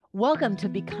Welcome to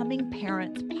Becoming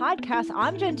Parents podcast.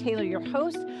 I'm Jen Taylor, your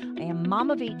host. I am mom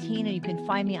of 18, and you can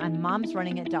find me on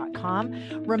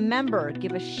momsrunningit.com. Remember,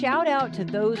 give a shout out to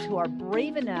those who are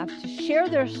brave enough to share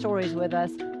their stories with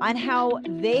us on how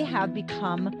they have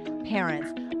become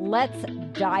parents. Let's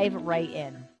dive right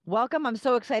in. Welcome. I'm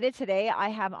so excited today. I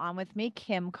have on with me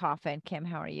Kim Coffin. Kim,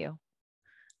 how are you?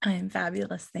 I am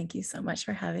fabulous. Thank you so much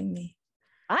for having me.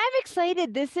 I'm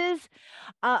excited. This is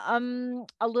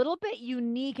a little bit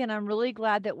unique, and I'm really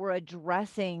glad that we're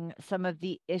addressing some of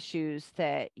the issues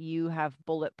that you have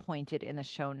bullet pointed in the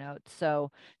show notes.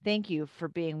 So thank you for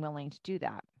being willing to do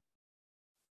that.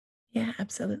 Yeah,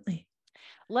 absolutely.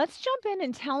 Let's jump in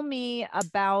and tell me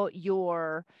about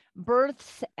your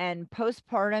births and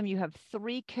postpartum. You have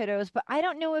 3 kiddos, but I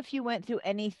don't know if you went through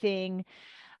anything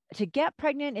to get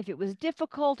pregnant, if it was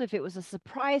difficult, if it was a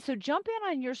surprise. So jump in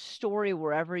on your story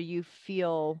wherever you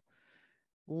feel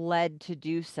led to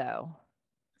do so.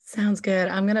 Sounds good.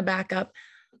 I'm going to back up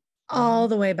all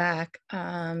the way back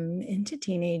into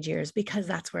teenage years because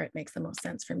that's where it makes the most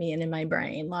sense for me and in my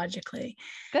brain logically.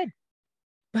 Good.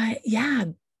 But yeah,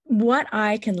 what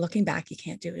I can, looking back, you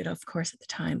can't do it, of course, at the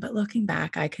time, but looking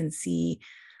back, I can see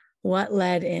what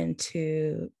led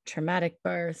into traumatic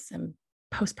births and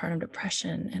postpartum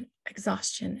depression and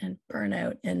exhaustion and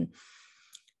burnout and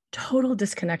total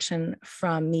disconnection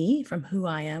from me, from who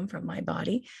I am, from my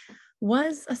body,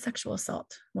 was a sexual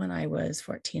assault. When I was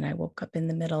 14, I woke up in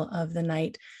the middle of the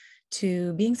night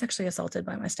to being sexually assaulted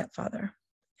by my stepfather.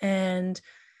 And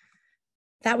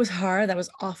that was hard. That was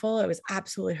awful. It was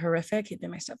absolutely horrific. He'd been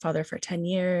my stepfather for 10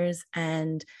 years.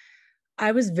 And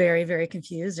I was very, very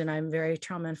confused, and I'm very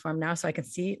trauma informed now. So I can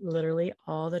see literally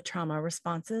all the trauma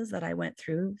responses that I went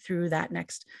through that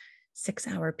next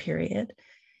 6-hour period.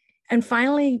 And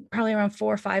finally, probably around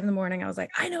 4 or 5 in the morning, I was like,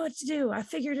 I know what to do. I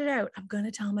figured it out. I'm going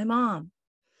to tell my mom.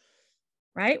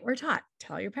 Right? We're taught,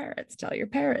 tell your parents, tell your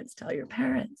parents, tell your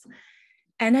parents.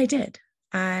 And I did.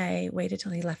 I waited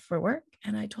till he left for work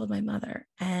and I told my mother.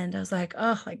 And I was like,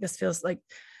 oh, like this feels like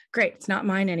great. It's not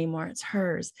mine anymore. It's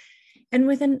hers. And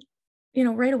within,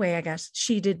 right away, I guess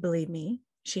she did believe me.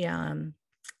 She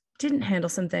didn't handle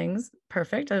some things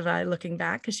perfect looking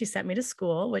back, because she sent me to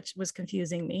school, which was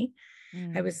confusing me.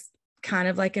 I was kind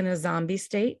of like in a zombie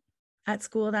state at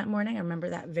school that morning. I remember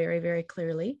that very, very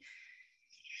clearly.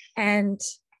 And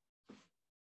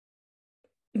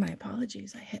my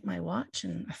apologies, I hit my watch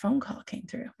and a phone call came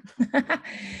through.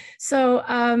 So,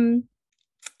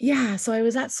 so I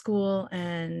was at school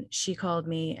and she called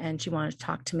me and she wanted to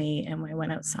talk to me, and I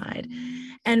went outside.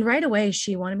 And right away,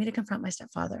 she wanted me to confront my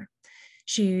stepfather.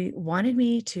 She wanted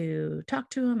me to talk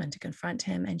to him and to confront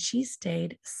him, and she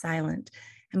stayed silent.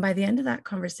 And by the end of that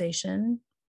conversation,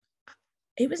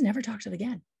 it was never talked of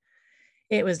again.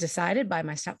 It was decided by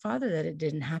my stepfather that it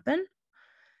didn't happen.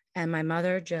 And my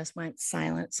mother just went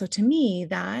silent. So to me,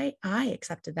 that I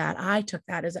accepted that. I took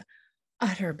that as an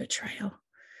utter betrayal.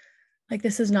 Like,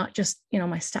 this is not just,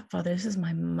 my stepfather, this is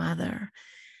my mother.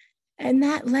 And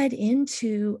that led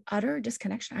into utter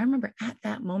disconnection. I remember at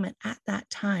that moment, at that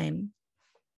time,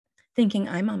 thinking,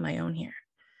 I'm on my own here.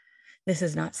 This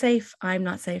is not safe. I'm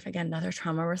not safe. Again, another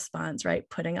trauma response, right?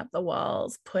 Putting up the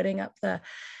walls, putting up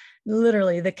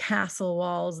literally the castle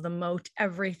walls, the moat,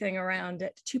 everything around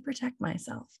it to protect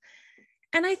myself.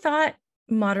 And I thought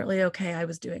moderately okay, I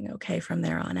was doing okay from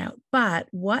there on out. But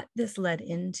what this led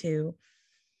into,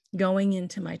 going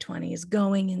into my 20s,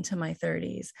 going into my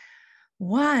 30s,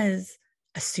 was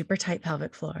a super tight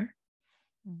pelvic floor,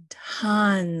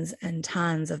 tons and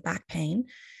tons of back pain.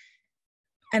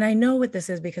 And I know what this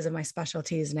is because of my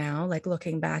specialties now, like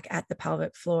looking back at the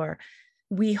pelvic floor,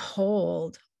 we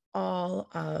hold all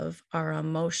of our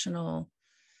emotional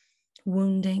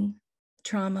wounding,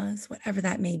 traumas, whatever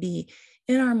that may be,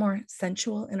 in our more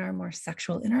sensual, in our more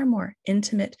sexual, in our more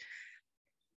intimate,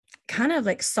 kind of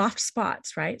like soft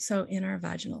spots, right? So in our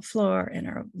vaginal floor, in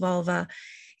our vulva,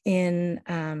 in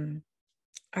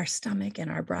our stomach, in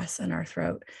our breasts, and our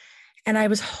throat. And I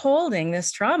was holding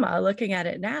this trauma, looking at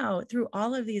it now through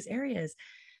all of these areas.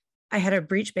 I had a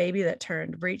breech baby that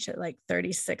turned breech at like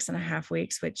 36 and a half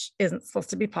weeks, which isn't supposed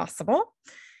to be possible.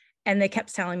 And they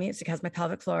kept telling me it's because my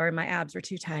pelvic floor and my abs were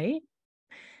too tight,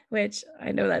 which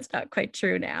I know that's not quite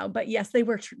true now. But yes, they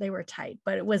were tight,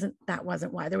 but that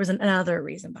wasn't why. There was another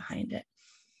reason behind it.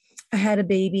 I had a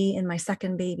baby, and my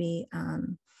second baby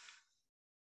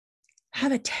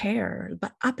have a tear,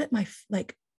 but up at my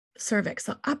cervix,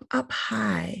 so up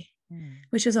high,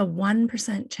 which is a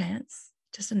 1% chance.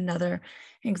 Just another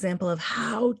example of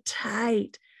how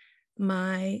tight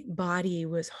my body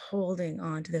was holding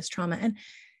on to this trauma. And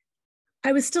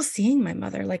I was still seeing my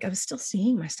mother. Like I was still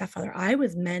seeing my stepfather. I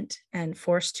was meant and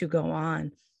forced to go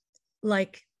on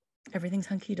like everything's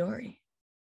hunky dory.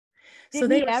 Did So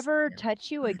they he were, ever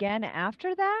touch you again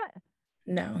after that?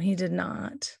 no, he did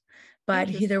not. But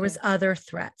there was Interesting. other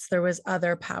threats. There was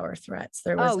other power threats.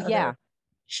 There was Oh, other yeah.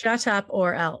 shut up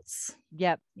or else.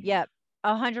 Yep. Yeah. Yep.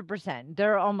 100%.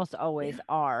 There almost Yeah. always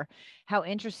are. How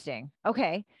interesting.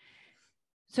 Okay.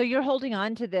 So you're holding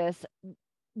on to this.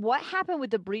 What happened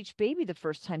with the breech baby the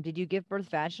first time? Did you give birth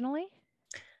vaginally?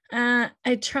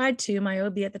 I tried to. My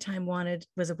OB at the time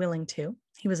was willing to.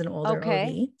 He was an older Okay.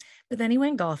 OB, but then he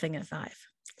went golfing at 5.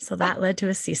 So that led to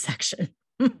a C-section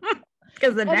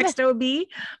because the And then, next OB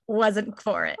wasn't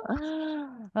for it.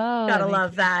 oh, Gotta that makes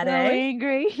love me that, so eh?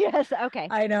 angry. Yes. Okay.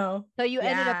 I know. So you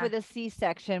ended up Yeah. with a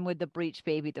C-section with the breech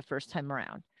baby the first time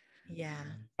around. Yeah.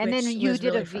 And then Which you was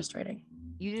did really frustrating.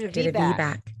 you did a I did a VBAC.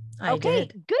 VBAC. I Okay,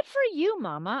 did. good for you,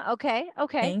 mama. Okay,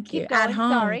 okay. Thank you. Keep At going.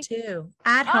 home Sorry. too.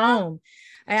 At Ah, home.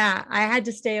 Yeah, I had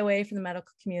to stay away from the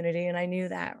medical community and I knew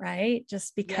that, right?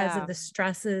 Just because of yeah. the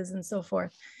stresses and so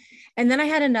forth. And then I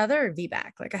had another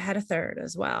VBAC, like I had a third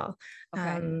as well.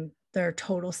 Okay. They're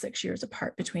total 6 years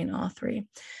apart between all three.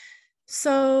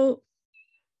 So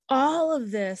all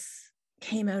of this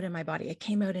came out in my body. It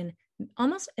came out in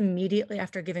almost immediately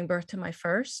after giving birth to my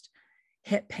first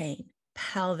hip pain,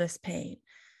 pelvis pain,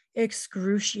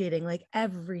 excruciating, like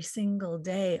every single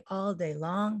day, all day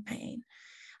long pain.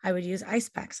 I would use ice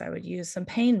packs. I would use some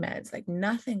pain meds. Like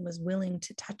nothing was willing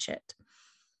to touch it.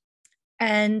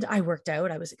 And I worked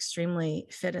out. I was extremely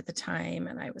fit at the time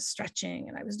and I was stretching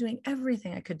and I was doing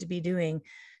everything I could to be doing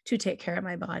to take care of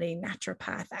my body,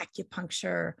 naturopath,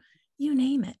 acupuncture, you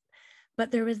name it.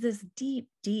 But there was this deep,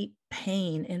 deep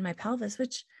pain in my pelvis,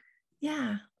 which,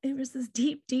 yeah, it was this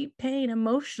deep, deep pain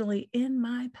emotionally in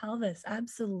my pelvis.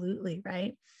 Absolutely.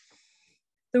 Right.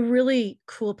 The really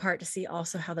cool part to see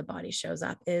also how the body shows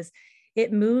up is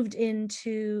it moved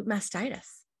into mastitis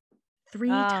 3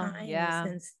 Oh, times yeah.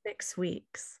 in 6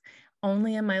 weeks,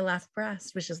 only in my left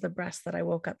breast, which is the breast that I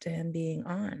woke up to him being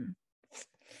on,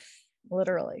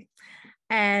 literally.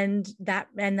 And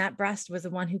that breast was the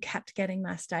one who kept getting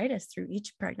mastitis through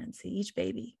each pregnancy, each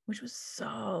baby, which was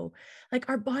so, like,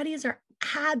 our bodies are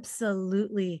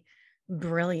absolutely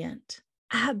brilliant.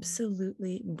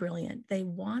 Absolutely brilliant. They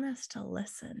want us to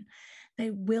listen.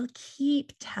 They will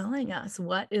keep telling us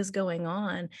what is going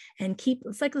on and keep,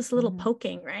 it's like this little Mhm.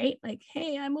 poking, right? Like,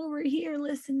 hey, I'm over here,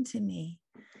 listen to me.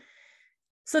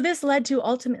 So this led to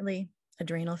ultimately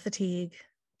adrenal fatigue,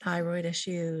 thyroid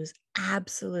issues,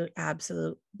 absolute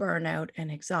burnout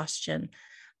and exhaustion.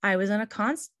 I was in a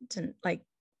constant like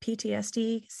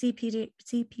PTSD,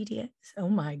 CPD, oh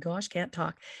my gosh, can't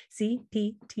talk,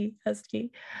 CPTSD.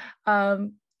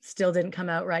 Still didn't come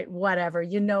out right, whatever,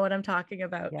 you know what I'm talking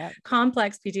about. Yep.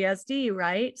 Complex PTSD,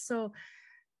 right? So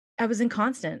I was in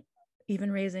constant,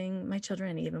 even raising my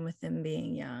children, even with them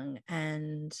being young.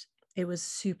 And it was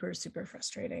super, super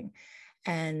frustrating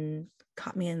and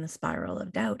caught me in the spiral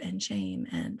of doubt and shame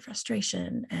and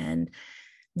frustration and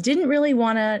didn't really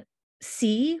want to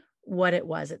see what it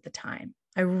was at the time.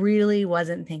 I really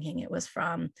wasn't thinking it was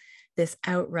from this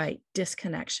outright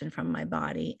disconnection from my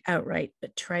body, outright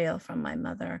betrayal from my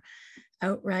mother,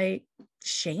 outright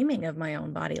shaming of my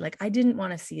own body. Like I didn't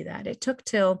want to see that. It took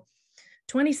till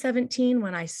 2017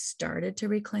 when I started to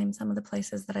reclaim some of the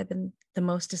places that I've been the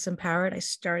most disempowered. I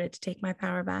started to take my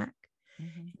power back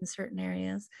Mhm. in certain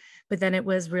areas. But then it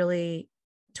was really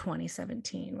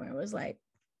 2017 where it was like,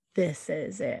 this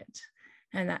is it.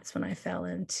 And that's when I fell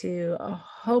into a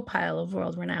whole pile of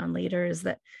world renowned leaders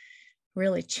that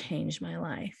really changed my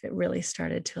life. It really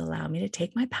started to allow me to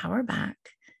take my power back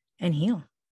and heal.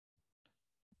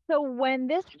 So when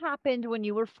this happened when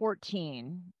you were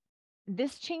 14,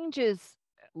 this changes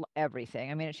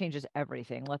everything. I mean, it changes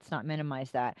everything. Let's not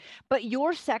minimize that. But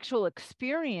your sexual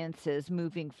experiences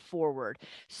moving forward.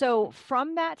 So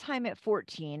from that time at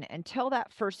 14 until that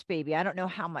first baby, I don't know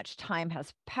how much time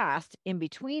has passed in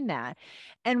between that.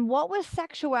 And what was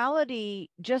sexuality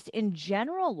just in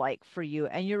general like for you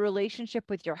and your relationship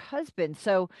with your husband?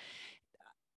 So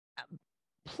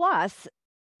plus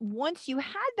once you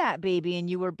had that baby and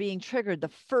you were being triggered, the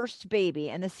first baby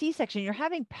and the C-section, you're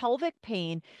having pelvic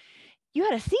pain. You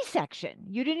had a C-section.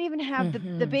 You didn't even have the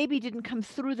Mm-hmm. baby didn't come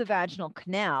through the vaginal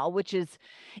canal, which is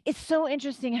it's so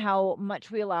interesting how much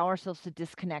we allow ourselves to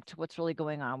disconnect to what's really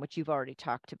going on, which you've already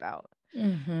talked about.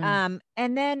 Mm-hmm.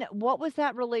 And then what was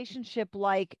that relationship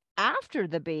like after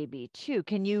the baby too?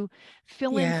 Can you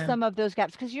fill in Yeah. some of those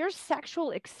gaps? Because your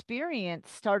sexual experience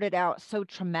started out so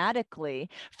traumatically.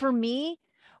 For me,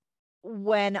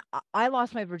 when I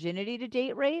lost my virginity to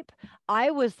date rape, I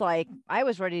was like, I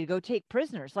was ready to go take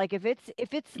prisoners. Like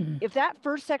Mm. if that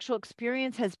first sexual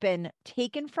experience has been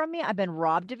taken from me, I've been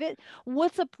robbed of it.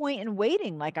 What's the point in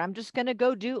waiting? Like I'm just gonna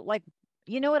go do like,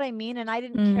 you know what I mean? And I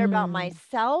didn't care about Mm.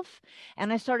 myself,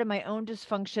 and I started my own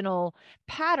dysfunctional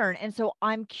pattern. And so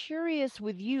I'm curious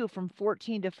with you from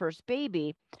 14 to first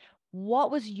baby,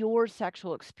 what was your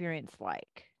sexual experience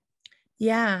like?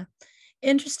 Yeah.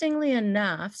 Interestingly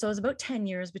enough, so it was about 10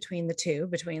 years between the two,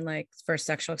 between like first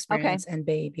sexual Okay, experience and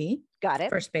baby, got it.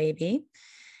 first baby.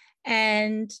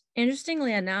 And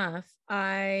interestingly enough,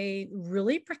 I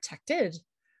really protected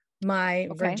my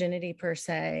Okay, virginity per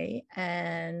se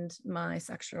and my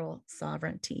sexual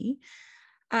sovereignty.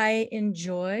 I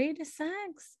enjoyed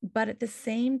sex, but at the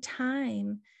same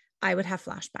time, I would have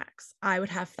flashbacks. I would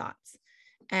have thoughts.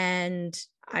 And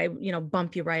I,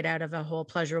 bump you right out of a whole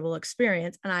pleasurable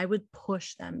experience and I would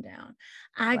push them down.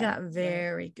 I right, got right.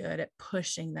 very good at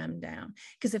pushing them down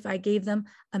because if I gave them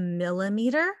a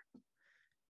millimeter,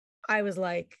 I was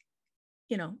like,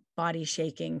 body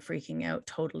shaking, freaking out,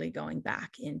 totally going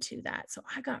back into that. So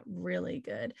I got really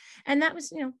good. And that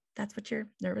was, that's what your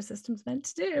nervous system's meant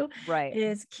to do Right.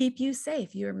 is keep you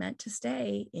safe. You're meant to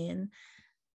stay in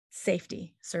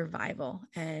safety, survival,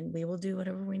 and we will do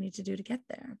whatever we need to do to get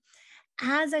there.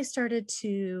 As I started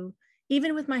to,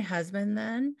 even with my husband,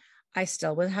 then I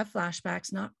still would have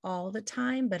flashbacks, not all the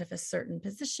time, but if a certain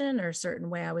position or a certain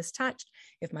way I was touched,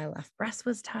 if my left breast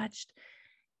was touched,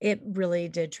 it really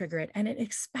did trigger it. And it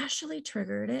especially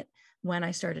triggered it when I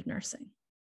started nursing.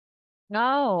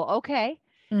 Oh, okay.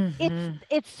 Mm-hmm.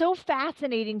 It's so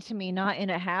fascinating to me, not in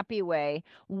a happy way,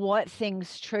 what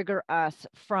things trigger us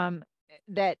from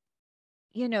that,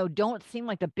 don't seem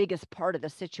like the biggest part of the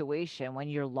situation when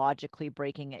you're logically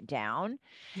breaking it down.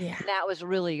 Yeah. And that was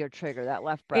really your trigger. That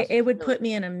left It, breast it was would really put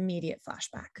me in immediate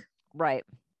flashback. right.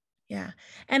 Yeah.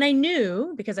 And I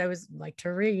knew because I was like to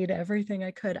read everything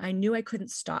I could, I knew I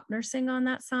couldn't stop nursing on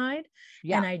that side.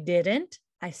 Yeah. And I didn't.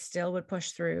 I still would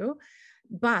push through.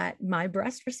 But my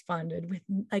breast responded with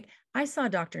like I saw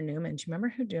Dr. Newman. Do you remember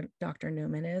who Dr.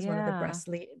 Newman is? One of the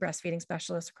Yeah. breastfeeding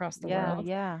specialists across the Yeah. world.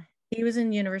 Yeah. He was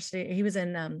in university. He was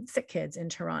in Sick Kids in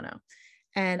Toronto,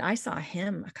 and I saw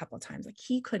him a couple of times. Like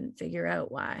he couldn't figure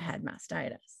out why I had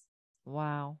mastitis.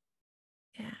 Wow.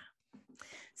 Yeah.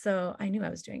 So I knew I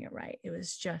was doing it right. It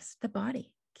was just the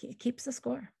body. It keeps the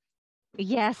score.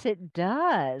 Yes, it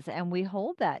does. And we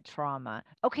hold that trauma.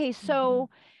 Okay, Mhm. so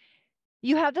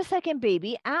you have the second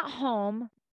baby at home.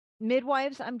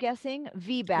 Midwives, I'm guessing,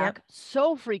 VBAC. Yep.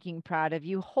 So freaking proud of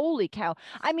you. Holy cow.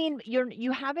 I mean,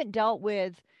 you haven't dealt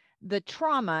with the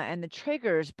trauma and the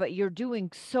triggers, but you're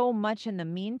doing so much in the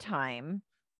meantime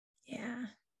Yeah.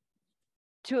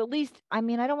 to at least, I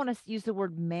mean, I don't want to use the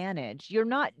word manage. You're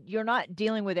not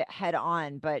dealing with it head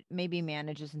on, but maybe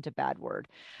manage isn't a bad word.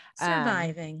 Um,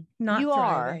 Surviving, not you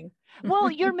are. thriving.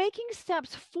 Well, you're making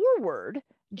steps forward,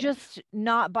 Yeah. just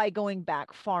not by going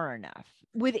back far enough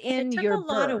It within took your a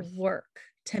lot of birth. work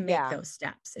to make Yeah, those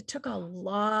steps. It took a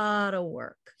lot of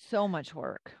work. so much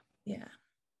work. Yeah.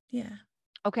 Yeah.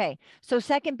 Okay, so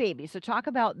second baby. So talk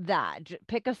about that.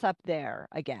 Pick us up there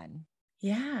again.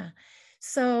 Yeah.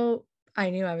 So I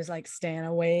knew I was like staying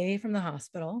away from the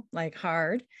hospital, like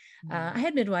hard. I Mm.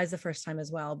 had midwives the first time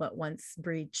as well, but once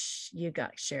breech, you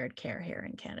got shared care here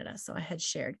in Canada. So I had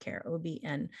shared care, OB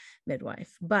and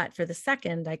midwife. But for the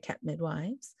second, I kept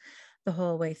midwives the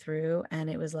whole way through.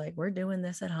 And it was like, we're doing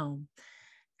this at home.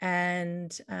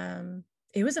 And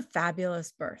it was a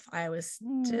fabulous birth. I was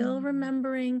still Mm.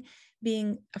 remembering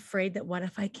being afraid that what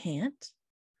if I can't?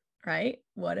 Right?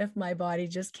 What if my body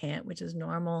just can't, which is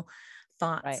normal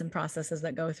thoughts Right. and processes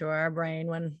that go through our brain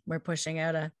when we're pushing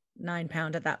out a 9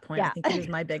 pound at that point. I Yeah. think he was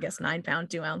my biggest 9 pound,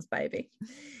 2 ounce baby.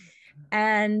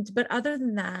 But other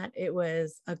than that, it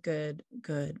was a good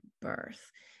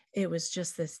birth. It was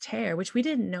just this tear, which we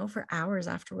didn't know for hours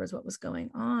afterwards what was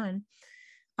going on.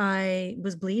 I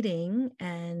was bleeding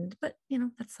but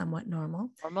that's somewhat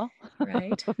normal, Normal.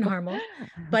 right? Normal.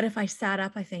 But if I sat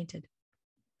up, I fainted.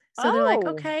 So they're like,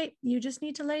 Oh, okay, you just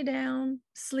need to lay down,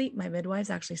 sleep. My midwives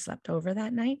actually slept over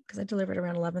that night because I delivered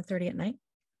around 11:30 at night.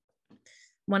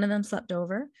 One of them slept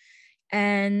over.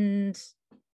 And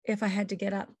if I had to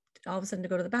get up all of a sudden to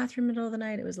go to the bathroom in the middle of the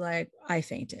night, it was like I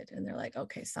fainted. And they're like,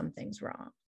 okay, something's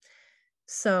wrong.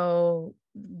 So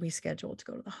we scheduled to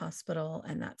go to the hospital.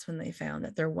 And that's when they found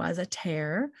that there was a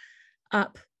tear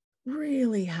up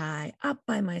really high, up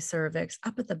by my cervix,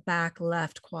 up at the back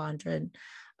left quadrant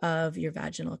of your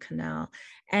vaginal canal.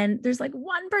 And there's like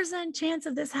 1% chance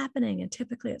of this happening. And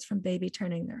typically it's from baby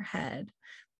turning their head,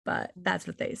 but that's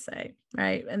what they say.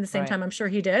 Right. And at the same right. time, I'm sure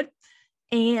he did.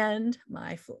 and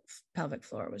my pelvic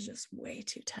floor was just way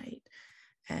too tight.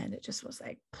 And it just was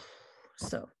like,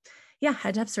 so yeah,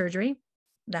 had to have surgery.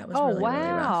 That was Oh, really, really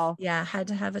rough. wow. Yeah, had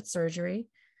to have it surgery.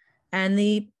 And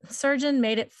the surgeon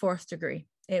made it 4th degree.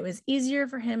 It was easier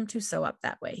for him to sew up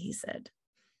that way, he said.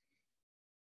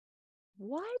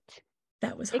 What?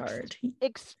 That was hard.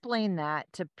 Explain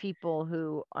that to people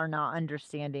who are not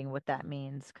understanding what that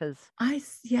means. Because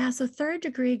So 3rd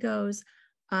degree goes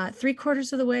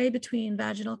 3/4 of the way between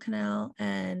vaginal canal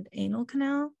and anal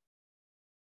canal.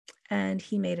 And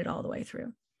he made it all the way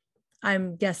through.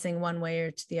 I'm guessing one way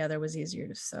or to the other was easier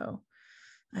to sew.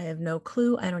 I have no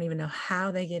clue. I don't even know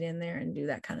how they get in there and do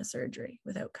that kind of surgery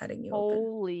without cutting you open.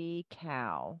 holy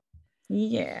cow.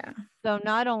 Yeah. So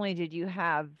not only did you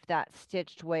have that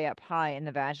stitched way up high in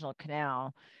the vaginal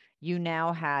canal, you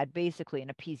now had basically an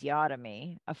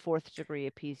episiotomy, a 4th degree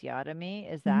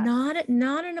episiotomy. Is that? Not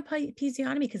an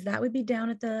episiotomy, because that would be down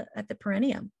at the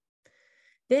perineum.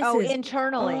 This is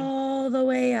internally. all the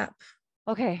way up.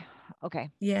 Okay.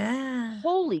 Okay. Yeah.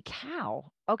 Holy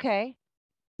cow. Okay.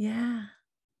 Yeah.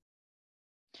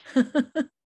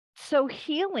 So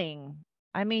healing,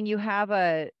 I mean, you have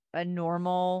a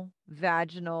normal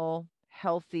vaginal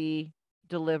healthy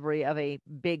delivery of a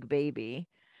big baby,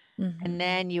 and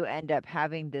then you end up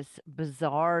having this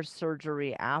bizarre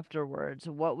surgery afterwards.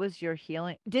 What was your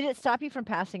healing? Did it stop you from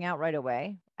passing out right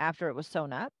away after it was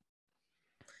sewn up?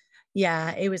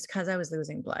 Yeah, it was because I was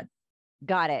losing blood.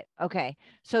 Got it. Okay.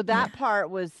 So that Yeah. part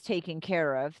was taken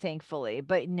care of, thankfully,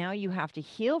 but now you have to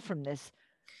heal from this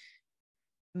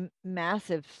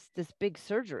this big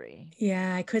surgery.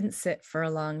 Yeah, I couldn't sit for a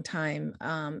long time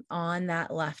on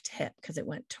that left hip because it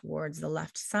went towards the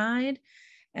left side,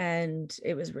 and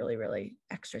it was really, really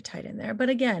extra tight in there. But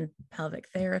again, pelvic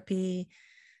therapy,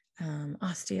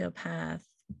 osteopath,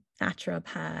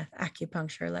 naturopath,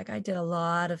 acupuncture, like I did a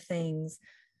lot of things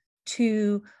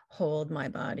to hold my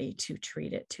body, to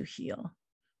treat it, to heal.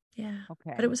 Yeah.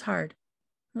 Okay. But it was hard.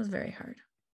 It was very hard.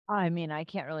 I mean, I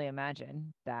can't really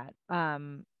imagine that.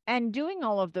 And doing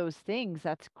all of those things,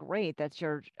 that's great. That's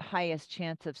your highest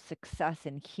chance of success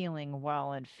in healing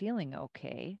well and feeling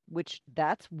okay, which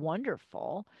that's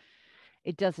wonderful.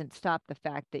 It doesn't stop the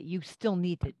fact that you still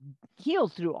need to heal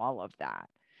through all of that.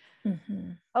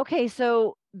 Mm-hmm. Okay,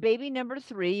 so baby number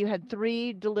 3, you had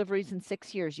 3 deliveries in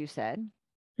 6 years, you said.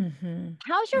 Mm-hmm.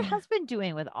 How's your Yeah. husband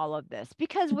doing with all of this?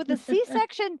 Because with the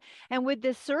C-section and with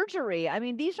this surgery, I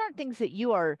mean, these aren't things that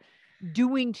you are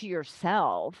doing to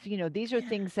yourself. These are Yeah.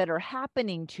 things that are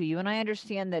happening to you. And I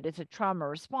understand that it's a trauma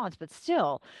response, but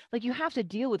still, like you have to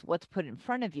deal with what's put in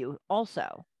front of you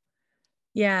also.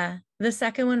 Yeah. The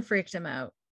second one freaked him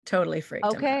out. Totally freaked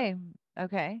him out. Okay.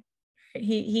 Okay.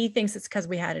 He thinks it's because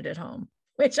we had it at home,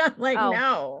 which I'm like, Oh,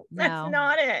 no, that's no.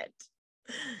 not it.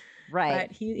 Right.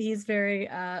 But he's very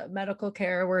medical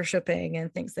care worshiping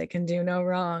and thinks they can do no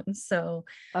wrong. So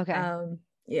Okay.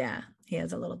 yeah, he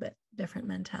has a little bit different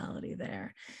mentality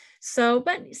there. So,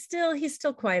 but still, he's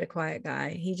still quite a quiet guy.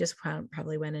 He just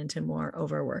probably went into more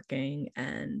overworking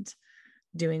and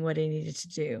doing what he needed to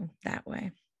do that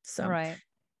way. So Right.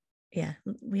 yeah,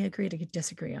 we agree to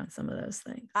disagree on some of those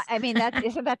things. I mean,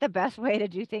 isn't that the best way to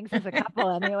do things as a couple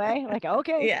anyway? Like,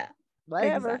 okay, Yeah,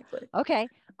 whatever. exactly. Okay.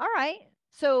 All right.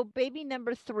 So baby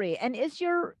number 3, and is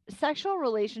your sexual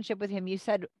relationship with him, you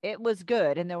said it was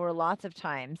good and there were lots of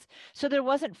times. So there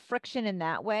wasn't friction in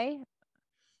that way?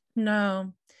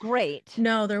 No, Great.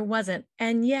 no, there wasn't.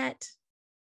 And yet,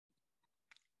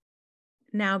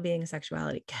 now being a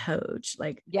sexuality coach,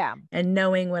 like, Yeah. and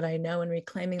knowing what I know and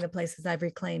reclaiming the places I've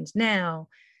reclaimed now,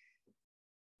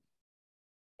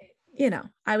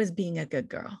 I was being a good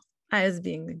girl. I was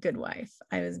being the good wife.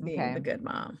 I was being the Okay. good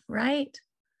mom, right?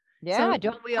 Yeah. So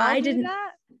Don't we all do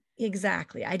that?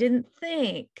 exactly. I didn't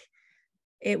think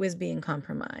it was being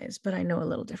compromised, but I know a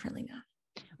little differently now.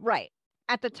 Right.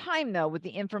 At the time, though, with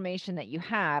the information that you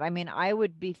had, I mean, I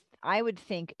would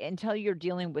think until you're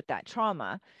dealing with that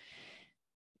trauma,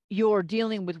 you're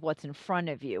dealing with what's in front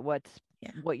of you,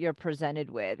 what you're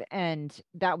presented with, and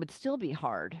that would still be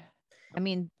hard. I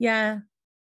mean, yeah.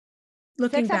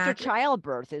 Looking sex after back,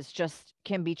 childbirth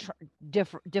can be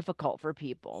difficult for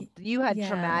people. You had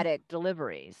traumatic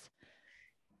deliveries.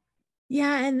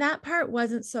 Yeah, and that part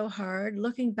wasn't so hard.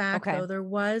 Looking back, Okay. though, there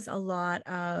was a lot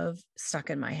of stuck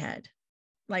in my head.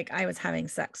 Like I was having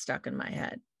sex stuck in my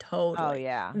head totally. Oh,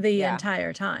 yeah. The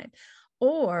entire time.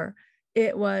 Or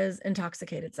it was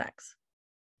intoxicated sex,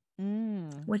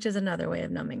 which is another way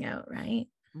of numbing out, right?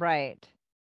 Right.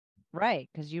 Right.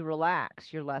 Because you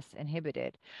relax, you're less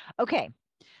inhibited. Okay.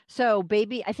 So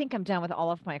baby, I think I'm done with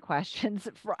all of my questions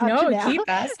for up to No, now. keep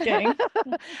asking.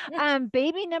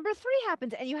 Baby number 3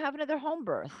 happens and you have another home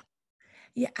birth.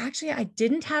 Yeah, actually, I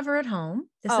didn't have her at home.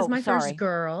 This is Oh, my first sorry.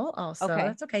 girl, also. Okay.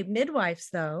 That's okay. Midwives,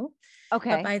 though. But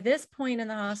Okay. by this point in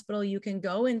the hospital, you can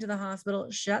go into the hospital,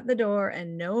 shut the door,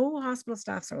 and no hospital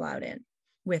staffs are allowed in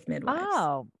with midwives.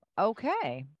 Oh,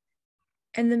 okay.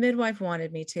 And the midwife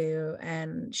wanted me to,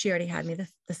 and she already had me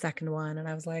the second one. And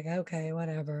I was like, okay,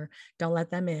 whatever. Don't let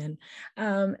them in.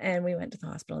 And we went to the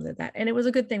hospital and did that. And it was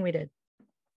a good thing we did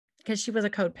because she was a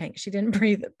code pink. She didn't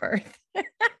breathe at birth.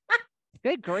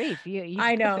 Good grief. You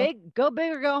I know. go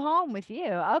big or go home with you.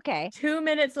 Okay. 2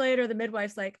 minutes later, the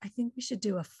midwife's like, I think we should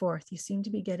do a fourth. You seem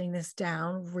to be getting this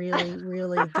down really,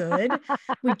 really good.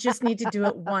 We just need to do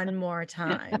it one more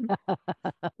time.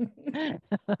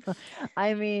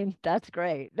 I mean, that's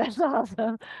great. That's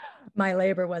awesome. My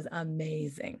labor was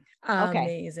amazing. Okay.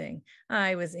 Amazing.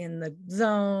 I was in the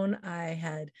zone. I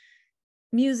had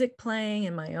music playing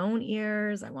in my own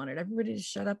ears. I wanted everybody to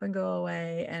shut up and go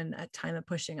away. And at time of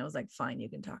pushing, I was like, fine, you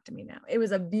can talk to me now. It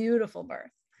was a beautiful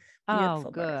birth. Oh,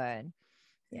 Beautiful birth. good.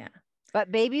 Yeah.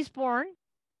 But baby's born.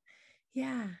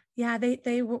 Yeah. Yeah.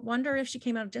 They wonder if she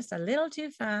came out just a little too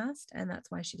fast. And that's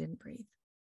why she didn't breathe.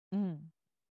 Mm,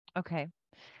 okay.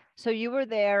 So you were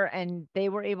there and they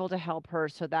were able to help her.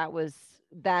 So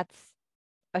that's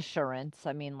assurance.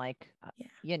 I mean, like,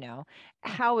 Yeah.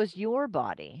 how is your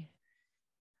body?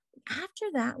 After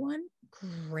that one,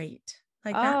 great.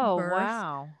 Like that Oh, birth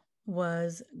wow.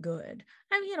 was good.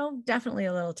 And, definitely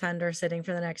a little tender sitting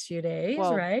for the next few days,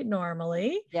 Well, right?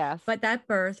 Normally. yes. But that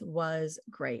birth was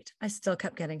great. I still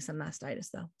kept getting some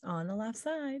mastitis though on the left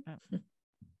side.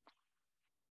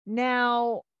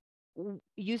 Now,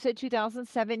 you said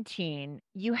 2017.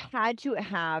 You had to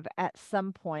have at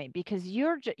some point because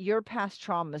your past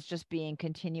trauma is just being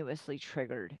continuously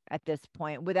triggered at this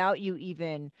point without you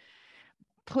even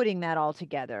putting that all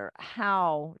together.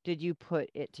 How did you put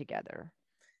it together?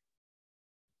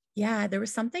 Yeah, there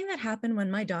was something that happened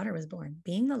when my daughter was born,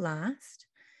 being the last,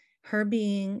 her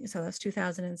being, so that's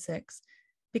 2006.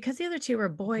 Because the other two were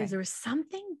boys, Okay. there was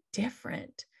something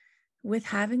different with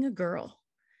having a girl.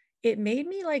 It made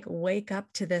me like wake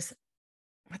up to this,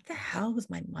 what the hell was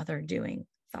my mother doing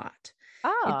thought. It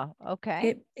Oh,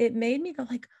 okay. it made me go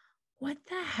like, what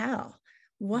the hell?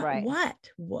 Right.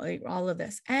 What all of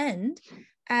this? And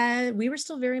we were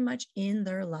still very much in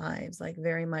their lives, like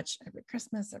very much every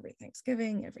Christmas, every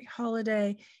Thanksgiving, every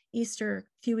holiday, Easter, a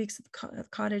few weeks of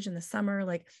cottage in the summer.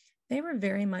 Like they were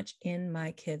very much in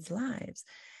my kids' lives.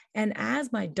 And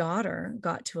as my daughter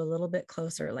got to a little bit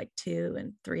closer, like 2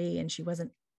 and 3, and she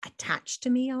wasn't attached to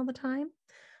me all the time,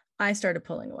 I started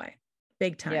pulling away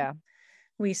big time. Yeah.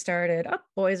 We started,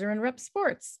 boys are in rep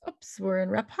sports. Oops, we're in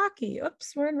rep hockey.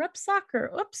 Oops, we're in rep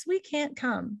soccer. Oops, we can't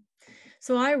come.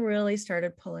 So I really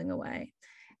started pulling away.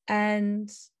 And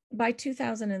by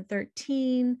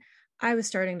 2013, I was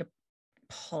starting to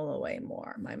pull away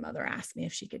more. My mother asked me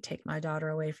if she could take my daughter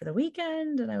away for the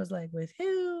weekend. And I was like, with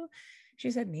who?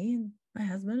 She said, me and my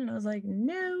husband. And I was like,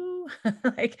 no.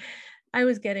 Like I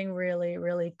was getting really,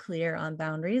 really clear on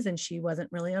boundaries and she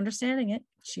wasn't really understanding it.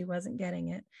 She wasn't getting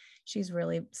it. She's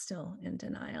really still in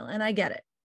denial. And I get it.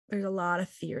 There's a lot of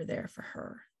fear there for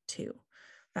her too.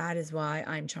 That is why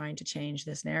I'm trying to change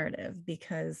this narrative,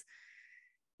 because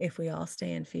if we all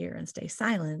stay in fear and stay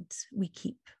silent, we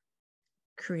keep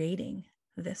creating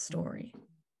this story,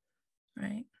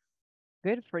 right?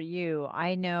 Good for you.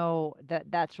 I know that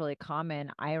that's really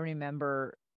common. I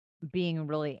remember being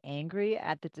really angry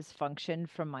at the dysfunction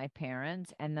from my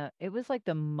parents and it was like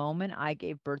the moment I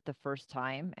gave birth the first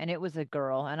time and it was a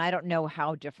girl and I don't know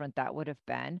how different that would have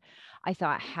been. I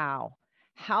thought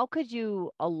how could you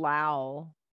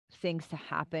allow things to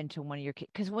happen to one of your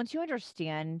kids? Because once you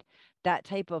understand that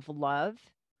type of love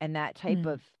and that type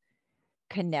Mm. of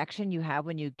connection you have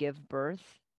when you give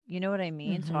birth, you know what I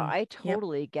mean? So Mm-hmm. I Yep.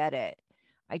 totally get it.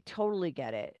 I totally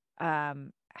get it.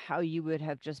 How you would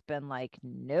have just been like,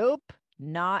 nope,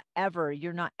 not ever.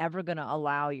 You're not ever going to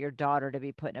allow your daughter to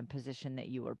be put in a position that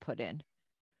you were put in.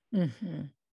 Mm-hmm.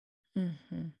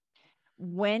 Mm-hmm.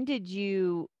 When did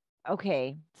you?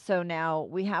 Okay, so now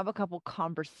we have a couple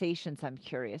conversations I'm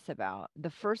curious about. The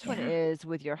first one Yeah. is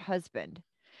with your husband,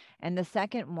 and the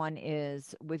second one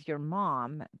is with your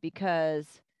mom,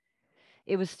 because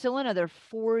it was still another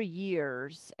 4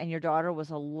 years and your daughter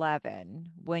was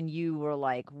 11 when you were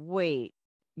like, wait,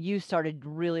 you started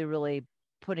really, really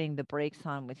putting the brakes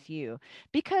on with you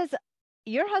because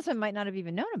your husband might not have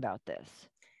even known about this.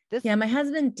 Yeah, my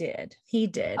husband did. He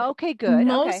did. Okay, good. Okay.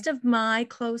 Most of my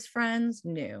close friends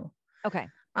knew. Okay.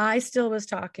 I still was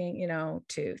talking,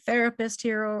 to therapists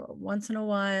here once in a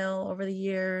while over the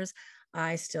years.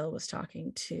 I still was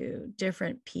talking to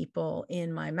different people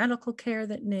in my medical care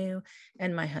that knew,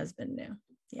 and my husband knew.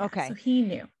 Yeah. Okay. So he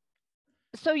knew.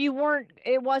 So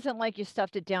it wasn't like you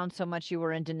stuffed it down so much you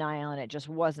were in denial and it just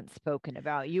wasn't spoken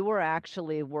about. You were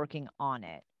actually working on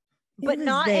it, It but was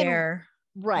not there.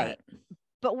 right.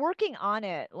 But working on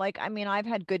it, like, I mean, I've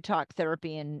had good talk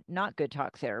therapy and not good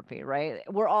talk therapy, right?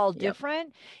 We're all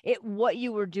different. What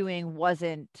you were doing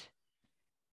wasn't,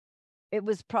 it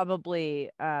was probably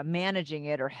managing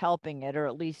it or helping it, or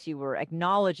at least you were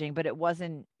acknowledging, but it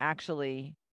wasn't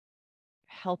actually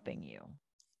helping you.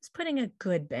 It's putting a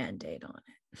good Band-Aid on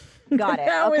it. Got it.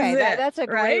 That Okay. was it, That's a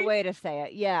great right? way to say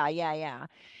it. Yeah. Yeah. Yeah.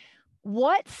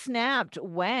 What snapped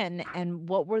when, and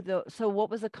what was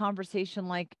the conversation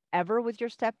like ever with your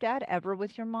stepdad, ever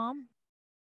with your mom?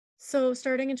 So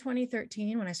starting in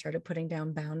 2013, when I started putting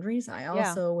down boundaries, I Yeah.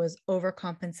 also was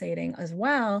overcompensating as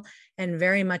well and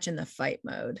very much in the fight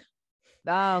mode.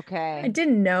 I Okay.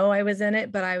 didn't know I was in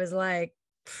it, but I was like,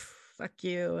 fuck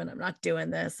you, and I'm not doing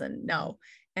this, and no.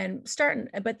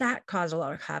 But that caused a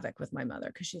lot of havoc with my mother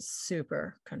because she's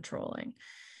super controlling.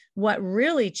 What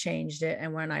really changed it,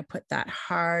 and when I put that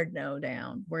hard no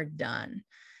down, we're done,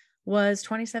 was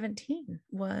 2017,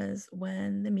 was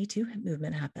when the Me Too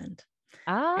movement happened.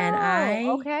 And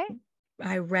Oh, okay.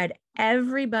 I read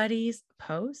everybody's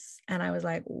posts and I was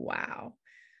like, wow,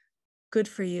 good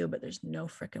for you, but there's no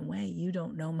freaking way you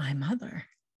don't know my mother.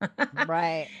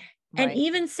 Right. And Right.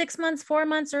 even 6 months, 4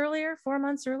 months earlier,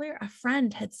 a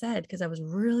friend had said, because I was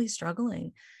really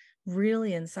struggling,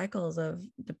 really in cycles of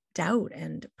doubt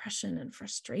and depression and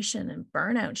frustration and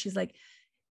burnout. She's like,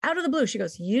 out of the blue, she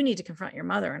goes, you need to confront your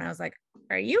mother. And I was like,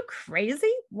 are you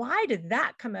crazy? Why did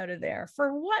that come out of there?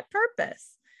 For what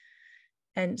purpose?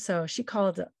 And so she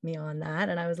called me on that.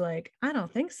 And I was like, I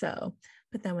don't think so.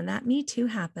 But then when that Me Too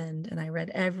happened and I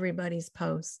read everybody's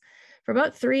posts for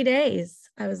about 3 days,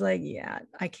 I was like, yeah,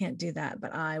 I can't do that,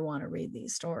 but I want to read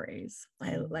these stories.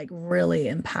 I like really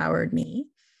empowered me.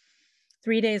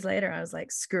 3 days later, I was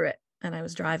like, screw it. And I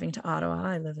was driving to Ottawa.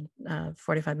 I live in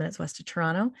 45 minutes west of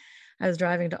Toronto. I was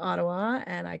driving to Ottawa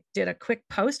and I did a quick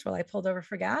post while I pulled over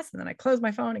for gas. And then I closed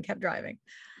my phone and kept driving.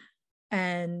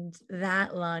 And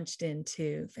that launched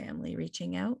into family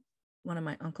reaching out. One of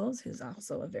my uncles, who's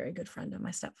also a very good friend of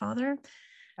my stepfather,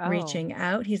 reaching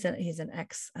out. He's an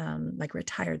ex like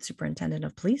retired superintendent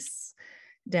of police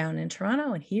down in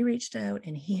Toronto, and he reached out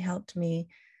and he helped me.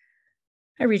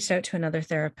 I reached out to another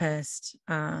therapist.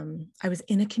 I was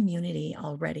in a community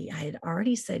already. I had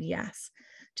already said yes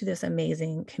to this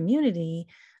amazing community,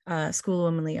 School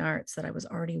of Womanly Arts, that I was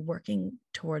already working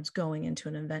towards going into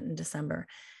an event in December.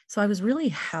 So I was really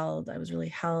held. I was really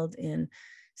held in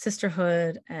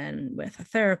sisterhood and with a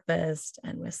therapist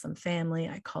and with some family.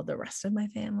 I called the rest of my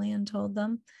family and told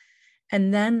them.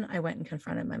 And then I went and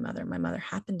confronted my mother. My mother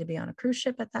happened to be on a cruise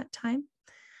ship at that time.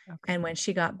 Okay. And when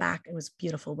she got back, it was a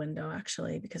beautiful window,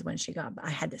 actually, because when she got, I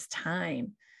had this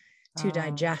time to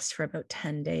digest for about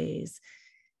 10 days.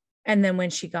 And then when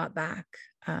she got back,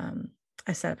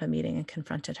 I set up a meeting and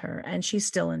confronted her, and she's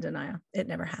still in denial. It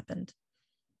never happened.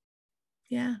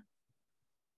 Yeah.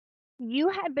 You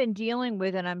had been dealing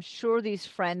with, and I'm sure these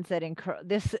friends that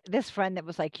this friend that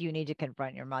was like, you need to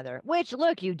confront your mother, which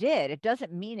look, you did. It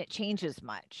doesn't mean it changes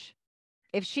much.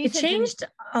 If she's It changed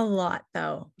a lot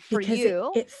though, for because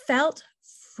you, it felt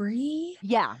free.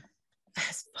 Yeah.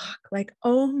 As fuck. Like,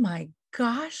 oh my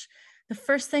gosh. The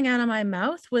first thing out of my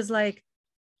mouth was like,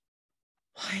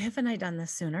 why haven't I done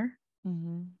this sooner?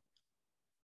 Mm-hmm.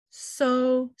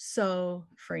 So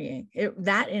freeing.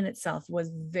 That in itself was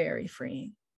very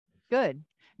freeing. Good,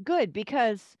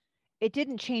 because it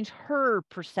didn't change her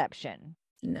perception.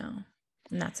 No,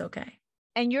 and that's okay.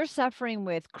 And you're suffering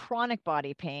with chronic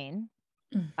body pain,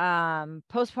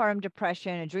 postpartum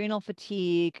depression, adrenal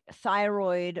fatigue,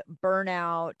 thyroid,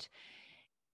 burnout.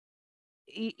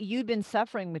 You've been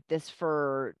suffering with this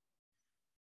for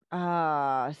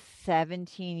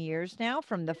 17 years now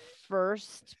from the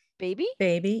first baby.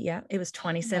 Yeah, it was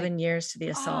 27 years to the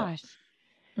assault.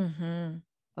 Mm-hmm.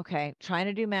 Okay, trying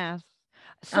to do math.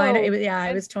 So I know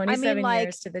it was 27 like,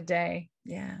 years to the day.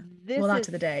 Yeah. Well, not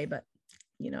to the day, but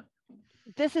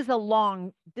this is a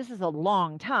long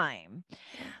time.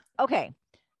 Yeah. Okay.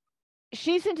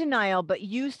 She's in denial, but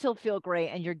you still feel great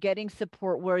and you're getting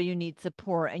support where you need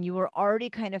support. And you were already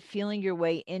kind of feeling your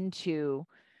way into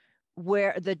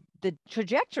where the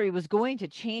trajectory was going to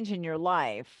change in your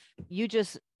life.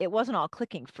 It wasn't all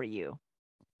clicking for you.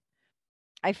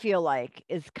 I feel like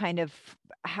is kind of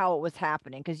how it was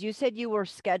happening. Because you said you were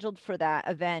scheduled for that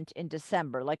event in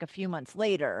December, like a few months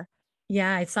later.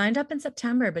 Yeah, I signed up in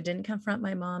September, but didn't confront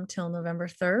my mom till November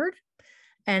 3rd.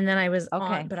 And then I was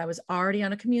Okay. but I was already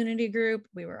on a community group.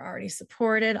 We were already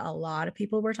supported. A lot of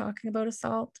people were talking about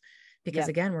assault because, Yep.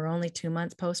 again, we're only 2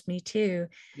 months post Me Too.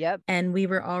 Yep. And we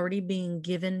were already being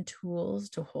given tools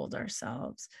to hold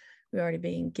ourselves. We were already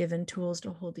being given tools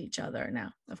to hold each other.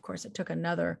 Now, of course, it took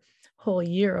another whole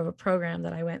year of a program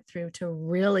that I went through to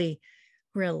really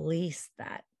release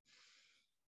that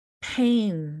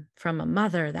pain from a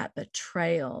mother, that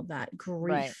betrayal, that Right.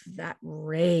 grief, that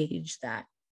rage, that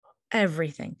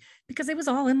everything, because it was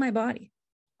all in my body,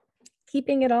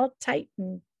 keeping it all tight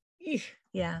and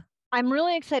yeah. I'm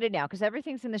really excited now because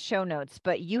everything's in the show notes,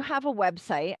 but you have a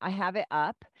website. I have it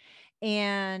up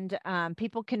and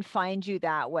people can find you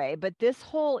that way. But this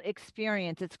whole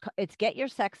experience, it's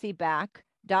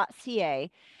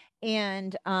getyoursexyback.ca.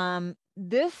 And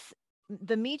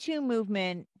the Me Too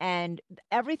movement and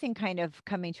everything kind of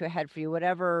coming to a head for you,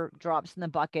 whatever drops in the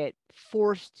bucket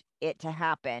forced it to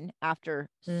happen after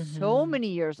so Mm-hmm. many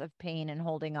years of pain and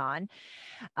holding on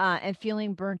and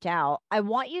feeling burnt out. I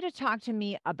want you to talk to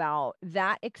me about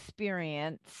that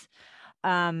experience.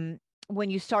 Um, when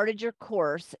you started your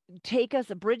course, take us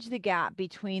bridge the gap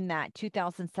between that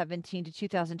 2017 to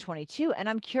 2022. And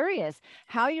I'm curious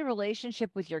how your relationship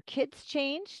with your kids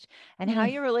changed and how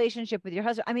Mm, your relationship with your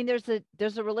husband. I mean, there's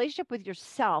a relationship with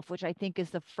yourself, which I think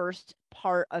is the first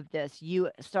part of this, you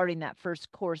starting that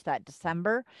first course that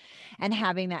December and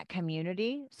having that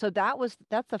community. So that's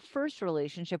the first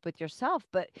relationship with yourself,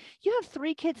 but you have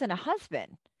 3 kids and a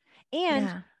husband. And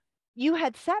yeah. you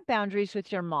had set boundaries with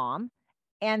your mom.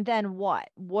 And then what?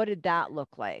 What did that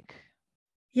look like?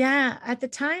 Yeah. At the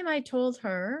time, I told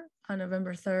her on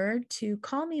November 3rd to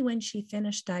call me when she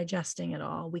finished digesting it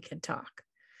all. We could talk.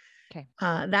 Okay.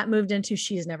 That moved into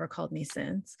she's never called me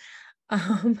since.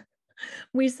 Um,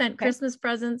 we sent Okay. Christmas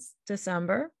presents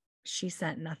December. She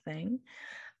sent nothing.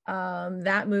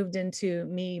 That moved into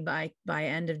me by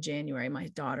end of January, my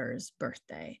daughter's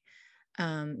birthday.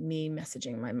 Me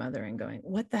messaging my mother and going,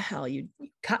 "What the hell? You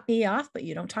cut me off, but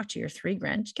you don't talk to your 3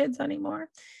 grandkids anymore."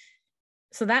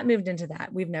 So that moved into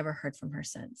that. We've never heard from her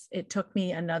since. It took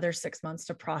me another 6 months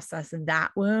to process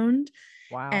that wound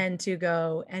Wow. and to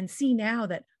go and see now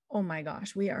that, oh my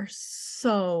gosh, we are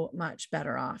so much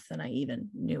better off than I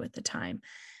even knew at the time.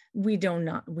 We do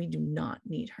not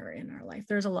need her in our life.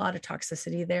 There's a lot of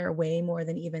toxicity there, way more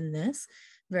than even this.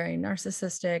 Very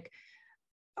narcissistic,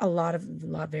 a lot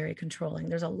very controlling.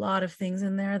 There's a lot of things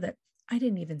in there that I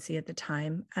didn't even see at the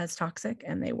time as toxic,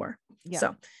 and they were. Yeah.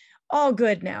 So all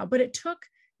good now, but it took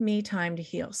me time to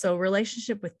heal. So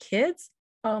relationship with kids,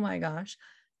 oh my gosh,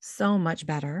 so much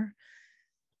better.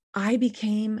 I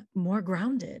became more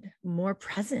grounded, more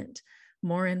present,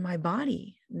 more in my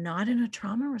body, not in a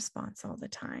trauma response all the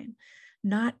time,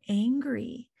 not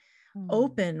angry, Mm.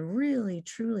 open, really,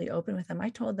 truly open with them. I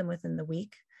told them within the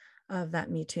week of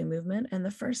that Me Too movement, and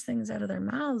the first things out of their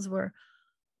mouths were,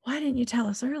 "Why didn't you tell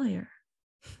us earlier?"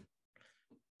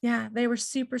 Yeah, they were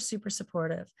super, super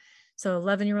supportive. So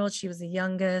 11-year-old, she was the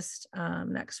youngest.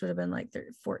 Next would have been like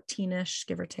 14-ish,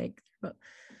 give or take, about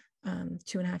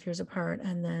 2.5 years apart,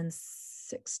 and then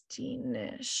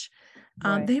 16-ish.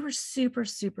 Right. They were super,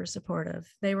 super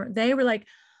supportive. They were like,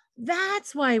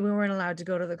 "That's why we weren't allowed to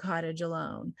go to the cottage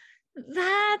alone.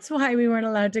 That's why we weren't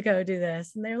allowed to go do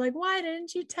this." And they were like, "Why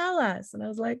didn't you tell us?" And I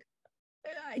was like,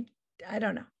 I, I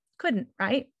don't know. Couldn't,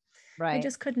 right? I Right.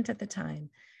 just couldn't at the time.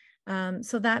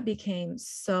 So that became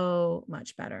so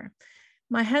much better.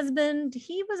 My husband,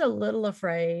 he was a little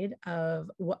afraid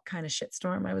of what kind of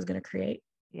shitstorm I was going to create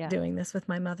Yeah. doing this with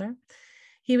my mother.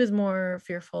 He was more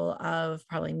fearful of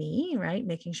probably me, right?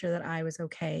 Making sure that I was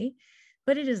okay.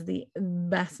 But it is the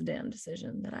best damn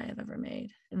decision that I have ever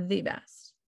made. The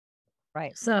best.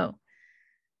 Right. So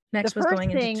The next was first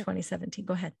going into thing, 2017.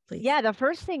 Go ahead, please. yeah, the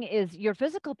first thing is your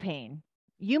physical pain.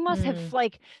 You must have Mm.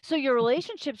 like so your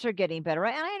relationships are getting better,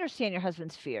 right? And I understand your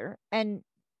husband's fear and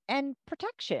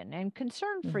protection and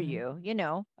concern for Mm-hmm. you, you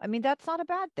know. I mean, that's not a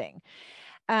bad thing.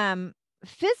 Um,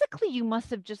 physically you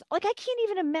must have just like I can't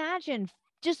even imagine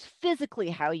just physically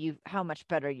how much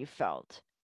better you felt.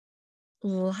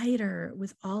 Lighter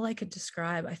was all I could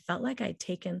describe. I felt like I'd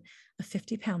taken a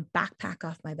 50-pound backpack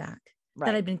off my back that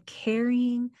Right. I'd been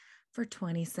carrying for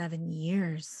 27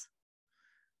 years.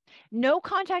 No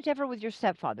contact ever with your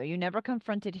stepfather. You never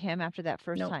confronted him after that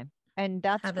first Nope, time. And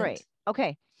that's great. haven't.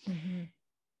 Okay. Mm-hmm.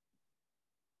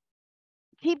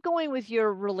 Keep going with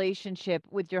your relationship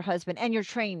with your husband and your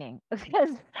training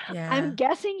because I'm Yeah.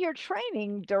 guessing your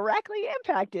training directly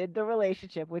impacted the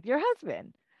relationship with your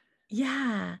husband.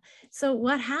 Yeah. So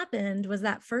what happened was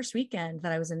that first weekend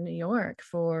that I was in New York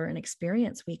for an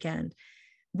experience weekend,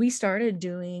 we started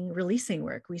doing releasing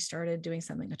work. We started doing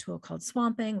a tool called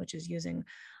swamping, which is using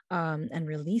and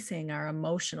releasing our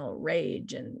emotional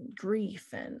rage and grief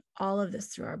and all of this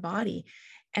through our body,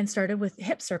 and started with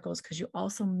hip circles because you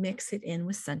also mix it in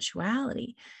with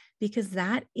sensuality, because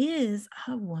that is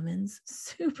a woman's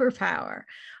superpower.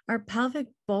 Our pelvic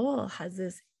bowl has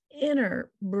this inner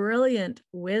brilliant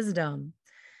wisdom,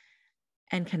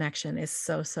 and connection is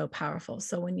so, so powerful.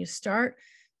 So when you start,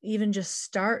 even just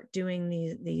start doing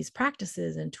these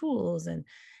practices and tools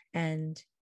and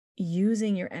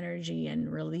using your energy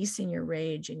and releasing your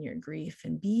rage and your grief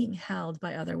and being held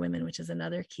by other women, which is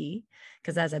another key,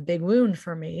 because that's a big wound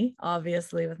for me,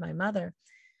 obviously, with my mother.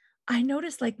 I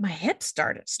noticed like my hips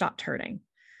stopped hurting.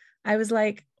 I was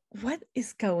like, what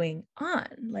is going on?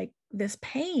 Like this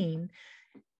pain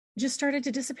just started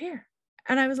to disappear.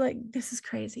 And I was like, this is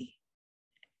crazy.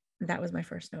 That was my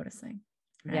first noticing.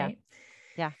 Right.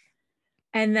 Yeah.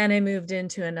 And then I moved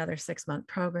into another 6-month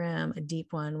program, a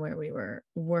deep one where we were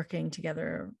working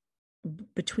together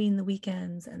between the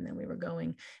weekends. And then we were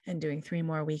going and doing 3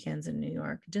 more weekends in New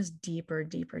York, just deeper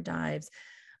dives.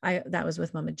 That was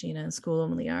with Mama Gina in School of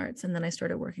Womanly Arts. And then I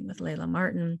started working with Layla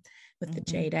Martin with the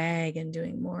Jade Egg and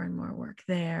doing more and more work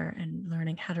there and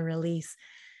learning how to release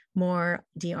more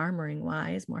de-armoring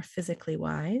wise, more physically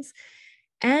wise.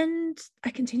 And I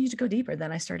continued to go deeper.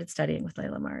 Then I started studying with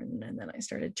Layla Martin, and then I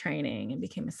started training and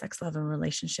became a sex, love, and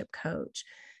relationship coach,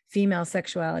 female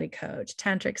sexuality coach,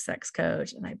 tantric sex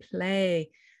coach. And I play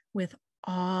with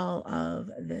all of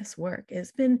this work.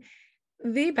 It's been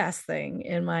the best thing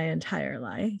in my entire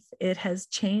life. It has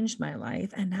changed my life.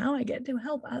 And now I get to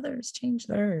help others change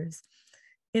theirs.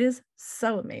 It is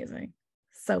so amazing,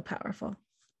 so powerful.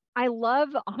 I love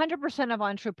 100% of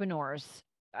entrepreneurs.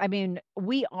 I mean,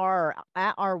 we are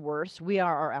at our worst, we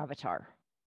are our avatar,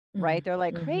 right? They're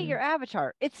like, create your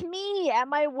avatar. It's me at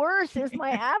my worst is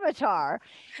my avatar.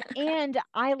 And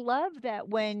I love that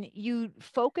when you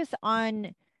focus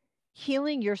on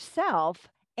healing yourself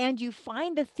and you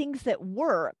find the things that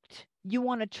worked, you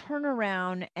want to turn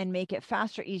around and make it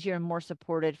faster, easier, and more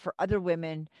supported for other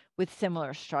women with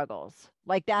similar struggles.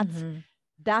 Like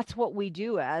that's what we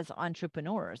do as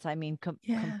entrepreneurs. I mean,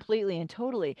 completely and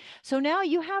totally. So now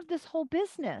you have this whole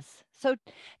business. So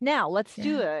now let's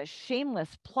do a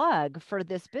shameless plug for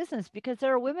this business, because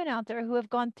there are women out there who have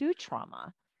gone through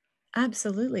trauma.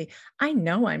 Absolutely. I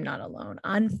know I'm not alone.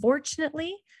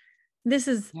 Unfortunately, this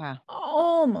is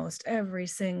almost every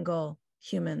single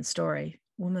human story,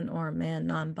 woman or man,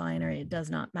 non-binary, it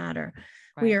does not matter.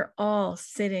 Right. We are all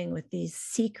sitting with these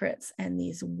secrets and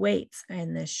these weights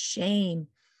and this shame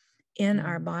in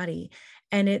our body.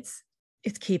 And it's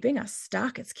keeping us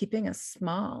stuck. It's keeping us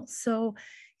small. So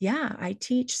yeah, I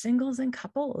teach singles and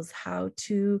couples how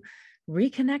to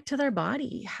reconnect to their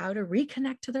body, how to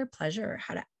reconnect to their pleasure,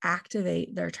 how to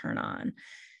activate their turn on,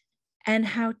 and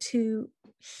how to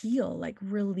heal, like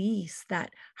release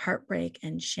that heartbreak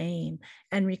and shame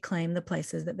and reclaim the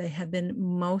places that they have been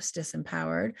most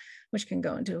disempowered, which can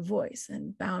go into voice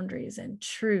and boundaries and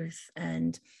truth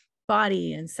and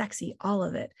body and sexy, all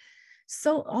of it.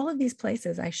 So all of these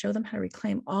places, I show them how to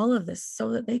reclaim all of this so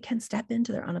that they can step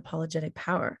into their unapologetic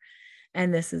power.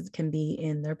 And this can be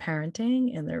in their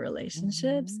parenting, in their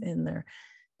relationships, in their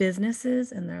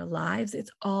businesses, in their lives.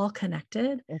 It's all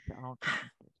connected. It's all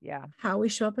connected. Yeah. How we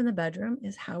show up in the bedroom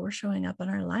is how we're showing up in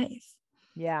our life.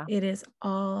 Yeah. It is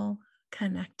all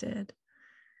connected.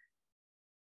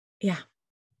 Yeah.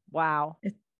 Wow.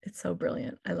 It's so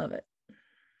brilliant. I love it.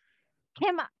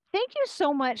 Kim, thank you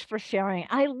so much for sharing.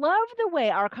 I love the way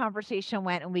our conversation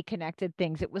went and we connected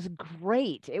things. It was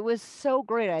great. It was so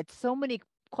great. I had so many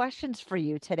questions for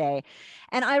you today.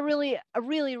 And I really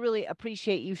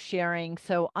appreciate you sharing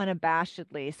so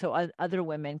unabashedly so other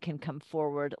women can come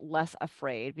forward less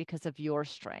afraid because of your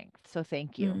strength. So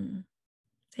thank you.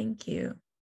 Thank you.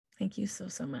 Thank you so,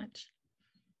 so much.